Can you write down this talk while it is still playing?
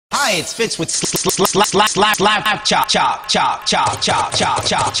Science fits with slap chop chop chop chop chop chop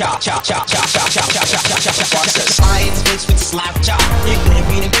chop chop chop chop chop chop. Science fits with slap chop. You're gonna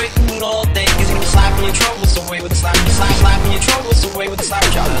be in a great mood all day, cause you're gonna be slapping your troubles away with a slap. Slapping your troubles away with a slap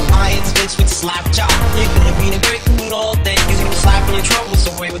chop. Science fits with slap chop. You're gonna be in a great mood all day, cause you're gonna be slapping your troubles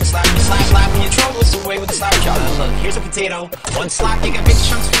away with a slap. Slapping your troubles away with a slap chop. Look, here's a potato. One slap, you got big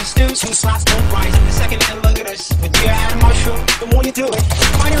chunks for the stew. Two slaps don't rise in a second, and look at this. When you add a mushroom, the more you do it, the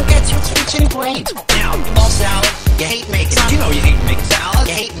finer it gets with switching brains. Now, you love salad, you hate making it. You know you hate making salad,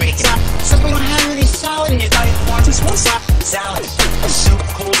 you hate making it. Except we don't have any salad in your diet. Want just one slap salad. A soup,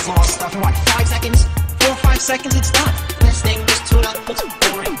 coleslaw, stuff, and what, 5 seconds? 4 or 5 seconds, it's done. This thing, this tuna, looks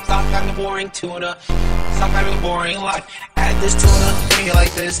boring. Stop having a boring tuna. Stop having a boring life. Add this tuna, bring it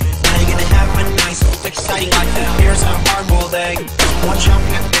like this. Now you're gonna have a nice, exciting life. Now here's a hard-boiled egg. One chunk,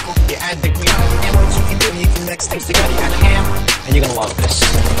 you add the pickle, you add the green. And what you can do, you can mix things together. You add the ham, and you're gonna love this.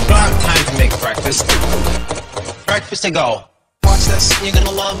 You don't have time to make breakfast. Breakfast to go. Watch this, you're gonna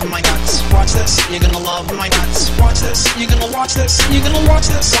love my nuts. Watch this, you're gonna love my nuts. Watch this, you're gonna watch this. You're gonna watch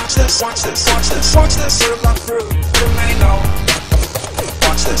this. Watch this, watch this, watch this, watch this. Serve my fruit, fruit mango.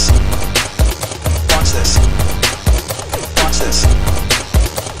 Watch this. Watch this. Watch this.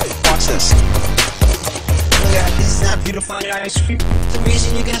 Watch this. Look at this, is not beautiful ice cream. The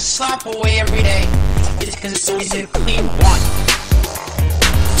reason you're gonna slap away every day is because it's so easy to clean. 1,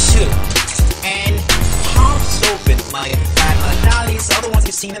 2, and pops open like that. Now these other ones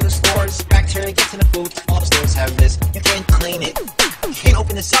you've seen in the stores, bacteria gets in the food. All the stores have this. You can't clean it. You can't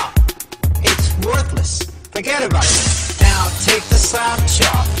open this up. It's worthless. Forget about it. Now take the slap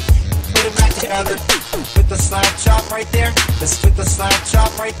chop, put it back together. Put the slap chop right there. Let's put the slap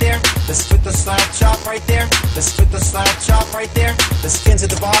chop right there. Let's put the slap chop right there. Let's put the slap chop right there. The skin's at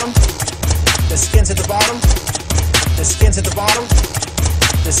the bottom. The skin's at the bottom. The skin's at the bottom.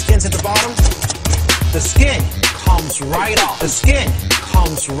 The skin's at the bottom. The skin comes right off. The skin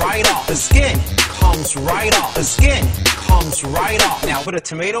comes right off. The skin comes right off. The skin comes right off. Now put a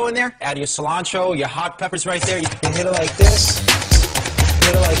tomato in there. Add your cilantro, your hot peppers right there. You can hit it like this.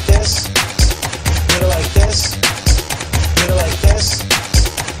 Hit it like this. Hit it like this. Hit it like this.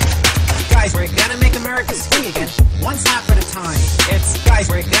 Guys, we're gonna make America ski again. One slap at a time. It's guys,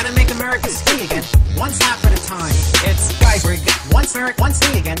 we're gonna make America ski again. One slap at a time. It's guys, we're one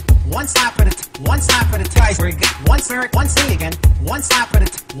ski again. One slap at a one slap at a guys, we're one ski again. One slap at a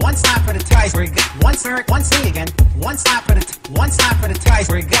guys, we're one ski again. One slap at a guys, we're one slap at a slap.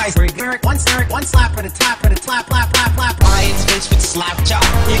 Lions face with slap chop.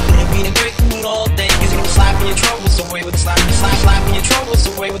 You're gonna be in a great mood all day, cause you're gonna slapping your troubles away with a slap. Slapping your troubles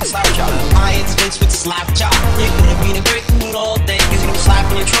away with a slap chop. Lions face with slap chop. You're gonna be in a great mood all day, cause you're gonna be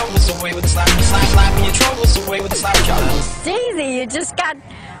slapping your troubles away with a slap. Slapping your troubles away with a slap chop. It's easy, you just got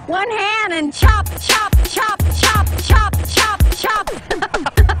one hand and chop, chop, chop, chop, chop, chop, chop.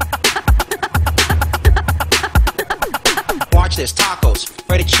 Watch this, tacos,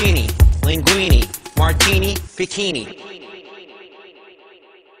 fettuccine, linguine, martini, bikini.